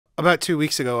About 2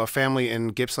 weeks ago, a family in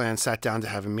Gippsland sat down to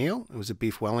have a meal. It was a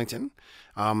beef Wellington,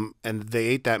 and they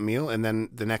ate that meal, and then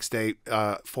the next day,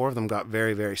 4 of them got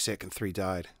very, very sick and 3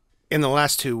 died. In the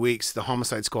last 2 weeks, the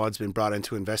homicide squad's been brought in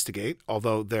to investigate,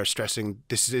 although they're stressing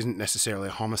this isn't necessarily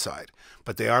a homicide,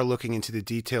 but they are looking into the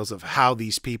details of how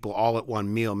these people all at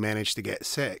one meal managed to get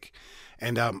sick,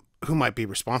 and who might be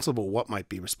responsible, what might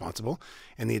be responsible,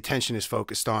 and the attention is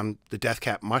focused on the death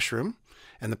cap mushroom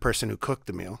and the person who cooked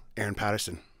the meal, Erin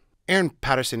Patterson. Erin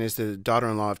Patterson is the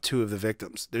daughter-in-law of 2 of the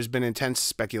victims. There's been intense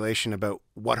speculation about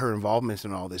what her involvement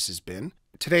in all this has been.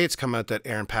 Today it's come out that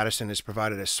Erin Patterson has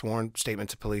provided a sworn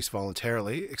statement to police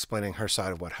voluntarily, explaining her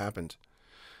side of what happened.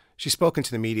 She's spoken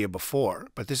to the media before,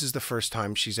 but this is the first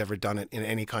time she's ever done it in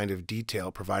any kind of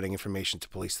detail, providing information to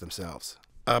police themselves.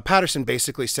 Patterson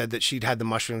basically said that she'd had the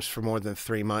mushrooms for more than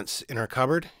 3 months in her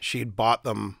cupboard. She had bought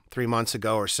them 3 months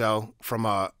ago or so from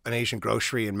an Asian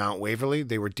grocery in Mount Waverly.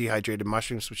 They were dehydrated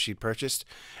mushrooms which she'd purchased,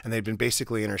 and they'd been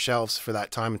basically in her shelves for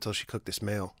that time until she cooked this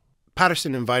meal.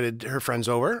 Patterson invited her friends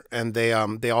over, and they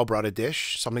all brought a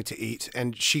dish, something to eat,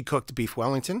 and she cooked beef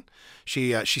Wellington.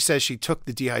 She says she took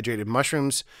the dehydrated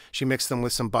mushrooms, she mixed them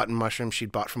with some button mushrooms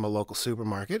she'd bought from a local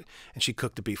supermarket, and she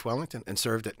cooked the beef Wellington and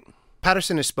served it.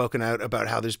 Patterson has spoken out about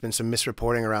how there's been some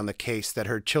misreporting around the case, that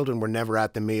her children were never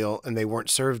at the meal and they weren't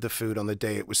served the food on the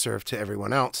day it was served to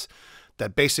everyone else.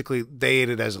 That basically they ate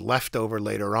it as leftover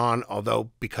later on, although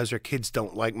because her kids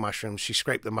don't like mushrooms, she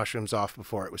scraped the mushrooms off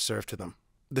before it was served to them.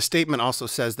 The statement also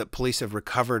says that police have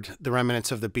recovered the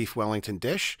remnants of the beef Wellington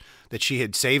dish, that she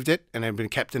had saved it and had been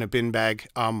kept in a bin bag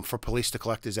for police to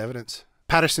collect as evidence.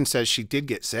 Patterson says she did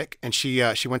get sick, and she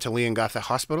went to Leongatha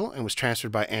Hospital and was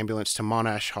transferred by ambulance to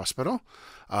Monash Hospital,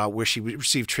 where she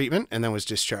received treatment and then was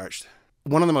discharged.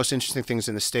 One of the most interesting things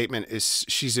in the statement is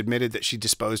she's admitted that she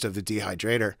disposed of the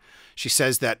dehydrator. She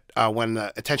says that when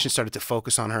the attention started to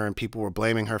focus on her and people were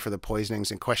blaming her for the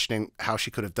poisonings and questioning how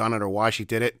she could have done it or why she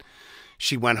did it,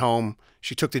 she went home,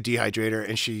 she took the dehydrator,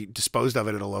 and she disposed of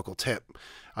it at a local tip.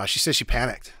 She says she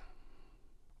panicked.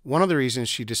 One of the reasons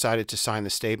she decided to sign the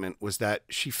statement was that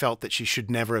she felt that she should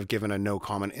never have given a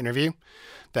no-comment interview,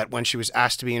 that when she was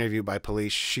asked to be interviewed by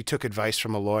police, she took advice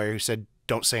from a lawyer who said,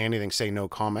 don't say anything, say no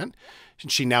comment.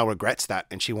 And she now regrets that,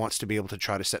 and she wants to be able to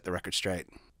try to set the record straight.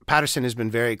 Patterson has been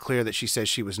very clear that she says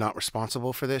she was not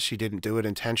responsible for this, she didn't do it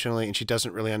intentionally, and she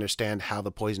doesn't really understand how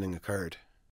the poisoning occurred.